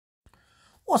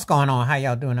What's going on? How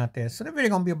y'all doing out there? So the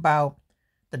video gonna be about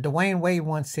the Dwyane Wade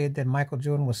once said that Michael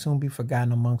Jordan will soon be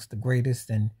forgotten amongst the greatest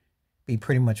and be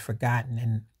pretty much forgotten.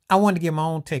 And I wanted to give my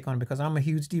own take on it because I'm a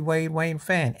huge Dwyane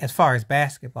fan as far as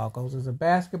basketball goes. As a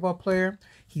basketball player,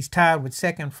 he's tied with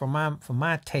second for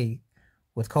my take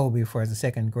with Kobe for as the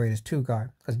second greatest two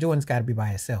guard because Jordan's got to be by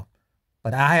himself.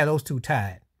 But I have those two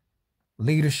tied.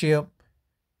 Leadership,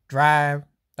 drive,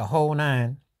 the whole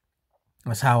nine.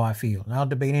 That's how I feel. And I'll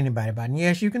debate anybody about it. And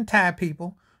yes, you can tie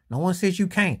people. No one says you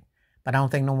can't. But I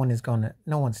don't think no one's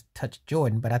touched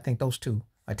Jordan. But I think those two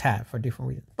are tied for different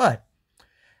reasons. But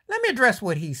let me address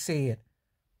what he said.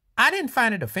 I didn't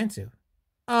find it offensive.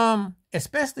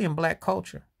 Especially in black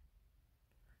culture.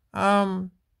 More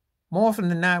often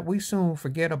than not, we soon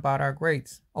forget about our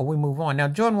greats or we move on. Now,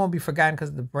 Jordan won't be forgotten because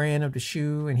of the brand of the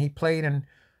shoe. And he played in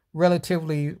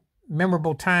relatively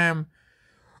memorable time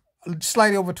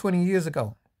slightly over 20 years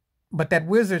ago. But that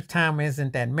Wizards time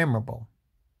isn't that memorable.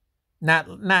 Not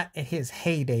at his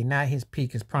heyday, not his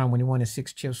peak, his prime when he won his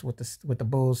 6 chips with the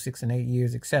Bulls, 6 and 8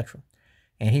 years, etc.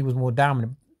 And he was more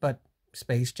dominant, but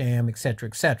Space Jam, etc.,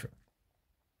 etc.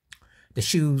 The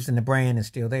shoes and the brand is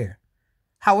still there.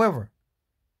 However,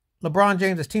 LeBron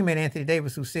James' teammate Anthony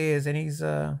Davis, who says, and he's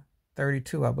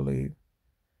 32, I believe.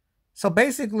 So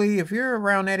basically, if you're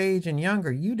around that age and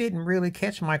younger, you didn't really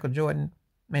catch Michael Jordan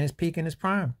in his peak in his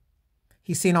prime.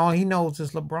 He's seen all he knows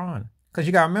is LeBron. Because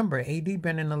you got to remember, AD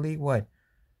been in the league, what,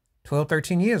 12,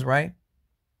 13 years, right?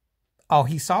 All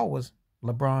he saw was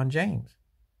LeBron James.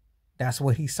 That's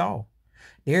what he saw.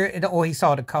 Or he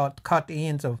saw caught the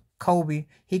ends of Kobe.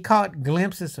 He caught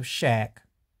glimpses of Shaq.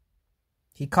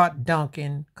 He caught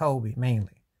Duncan, Kobe,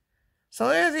 mainly. So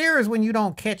there's eras when you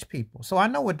don't catch people. So I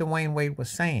know what Dwyane Wade was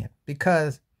saying.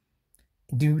 Because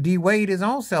D Wade, his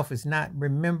own self, is not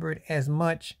remembered as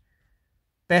much,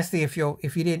 especially if you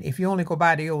only go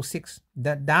by the 06,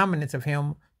 the dominance of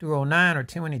him through 09 or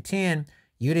 2010,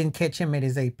 you didn't catch him at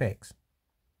his apex.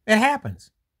 It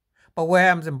happens. But what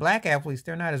happens in black athletes,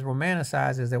 they're not as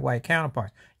romanticized as their white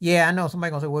counterparts. Yeah, I know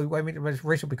somebody gonna say, well, wait a minute, it's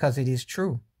racial, because it is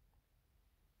true.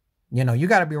 You know, you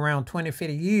got to be around 20,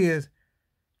 50 years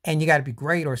and you got to be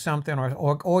great or something,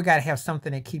 or got to have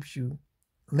something that keeps you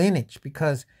lineage,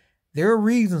 because there are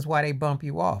reasons why they bump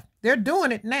you off. They're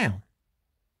doing it now.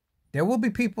 There will be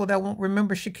people that won't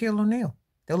remember Shaquille O'Neal.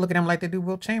 They'll look at him like they do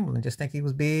Wilt Chamberlain, just think he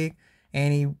was big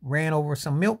and he ran over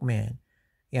some milkman.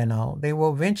 You know, they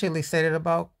will eventually say it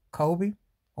about Kobe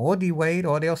or D Wade,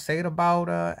 or they'll say it about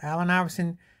Allen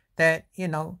Iverson, that, you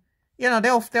know,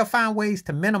 they'll find ways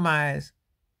to minimize,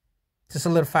 to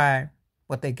solidify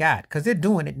what they got, because they're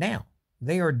doing it now.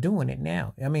 They are doing it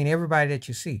now. I mean, everybody that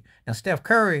you see. Now, Steph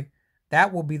Curry,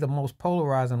 that will be the most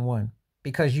polarizing one,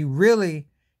 because you really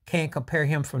can't compare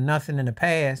him from nothing in the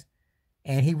past,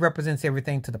 and he represents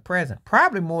everything to the present,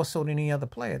 probably more so than any other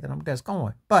player that's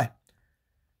going. But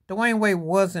Dwyane Wade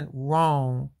wasn't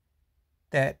wrong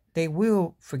that they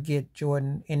will forget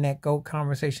Jordan in that GOAT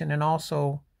conversation, and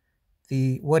also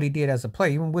what he did as a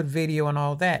player, even with video and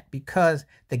all that, because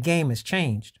the game has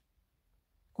changed.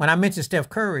 When I mentioned Steph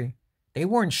Curry, they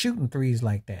weren't shooting threes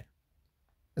like that.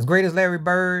 As great as Larry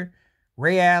Bird,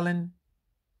 Ray Allen,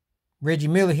 Reggie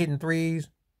Miller hitting threes,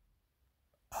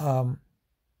 who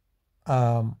else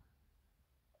I'm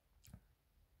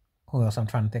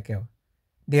trying to think of?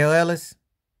 Dale Ellis.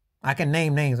 I can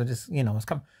name names, or just,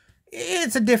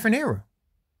 it's a different era.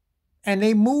 And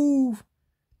they move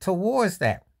towards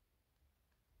that.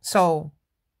 So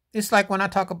it's like when I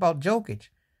talk about Jokic.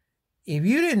 If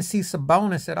you didn't see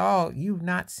Sabonis at all, you've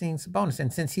not seen Sabonis.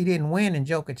 And since he didn't win and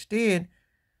Jokic did,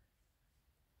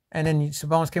 and then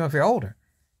Sabonis came up here older,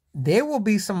 there will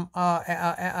be some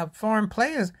foreign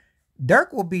players.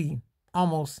 Dirk will be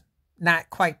almost not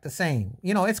quite the same.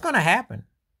 It's going to happen.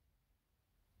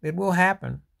 It will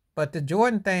happen. But the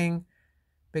Jordan thing,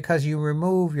 because you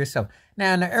remove yourself.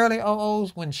 Now, in the early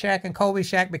 00s, when Shaq and Kobe,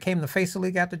 Shaq became the face of the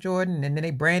league after Jordan, and then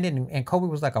they branded, and Kobe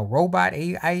was like a robot,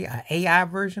 AI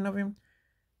version of him.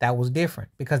 That was different,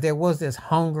 because there was this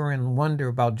hunger and wonder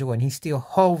about Jordan. He still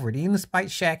hovered, even despite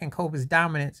Shaq and Kobe's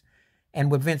dominance,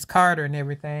 and with Vince Carter and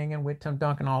everything, and with Tim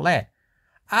Duncan and all that.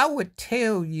 I would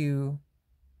tell you,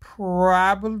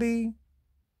 probably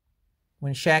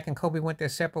when Shaq and Kobe went their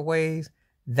separate ways,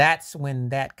 that's when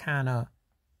that kind of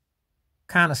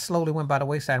slowly went by the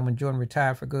wayside, when Jordan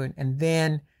retired for good. And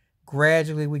then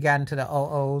gradually we got into the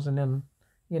 00s, and then,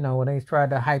 when they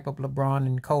tried to hype up LeBron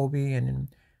and Kobe, and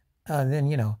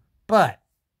then, but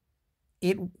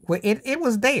it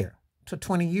was there to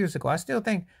 20 years ago. I still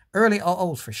think early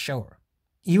 00s for sure,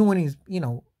 even when he's,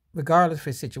 regardless of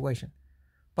his situation.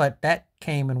 But that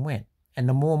came and went. And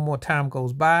the more and more time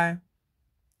goes by,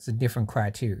 It's a different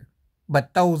criteria.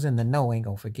 But those in the know ain't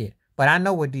gonna forget. But I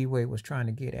know what D Wade was trying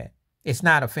to get at. It's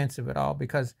not offensive at all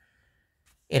because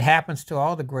it happens to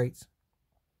all the greats.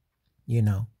 You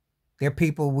know, they're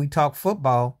people, we talk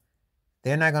football,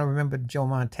 they're not going to remember Joe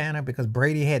Montana because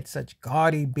Brady had such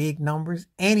gaudy big numbers,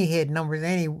 and he had numbers,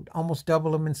 and he almost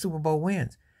doubled them in Super Bowl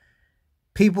wins.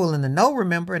 People in the know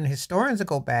remember, and historians will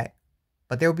go back,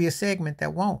 but there will be a segment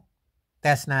that won't.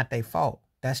 That's not their fault.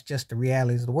 That's just the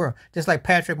realities of the world. Just like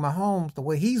Patrick Mahomes, the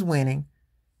way he's winning,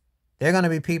 there are going to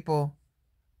be people,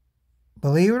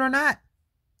 believe it or not,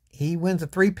 he wins a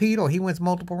three-peat or he wins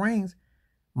multiple rings.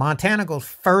 Montana goes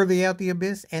further out the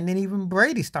abyss, and then even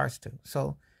Brady starts to.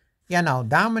 So, you know,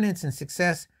 dominance and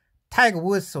success, Tiger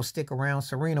Woods will stick around.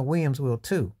 Serena Williams will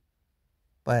too.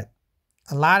 But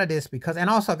a lot of this because, and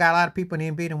also got a lot of people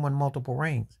in the NBA that won multiple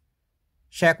rings.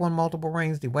 Shaq won multiple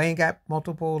rings. Dwyane got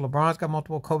multiple. LeBron's got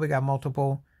multiple. Kobe got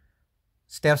multiple.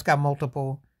 Steph's got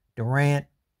multiple. Durant,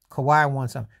 Kawhi won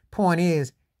some. Point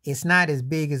is, it's not as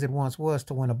big as it once was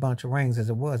to win a bunch of rings as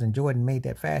it was. And Jordan made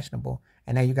that fashionable.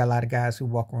 And now you got a lot of guys who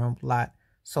walk around with a lot.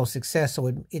 So success.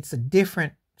 So it's a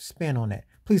different spin on that.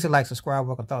 Please like, subscribe,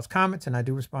 welcome thoughts, comments, and I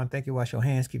do respond. Thank you. Wash your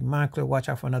hands. Keep your mind clear. Watch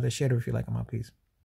out for another shitter if you like my piece.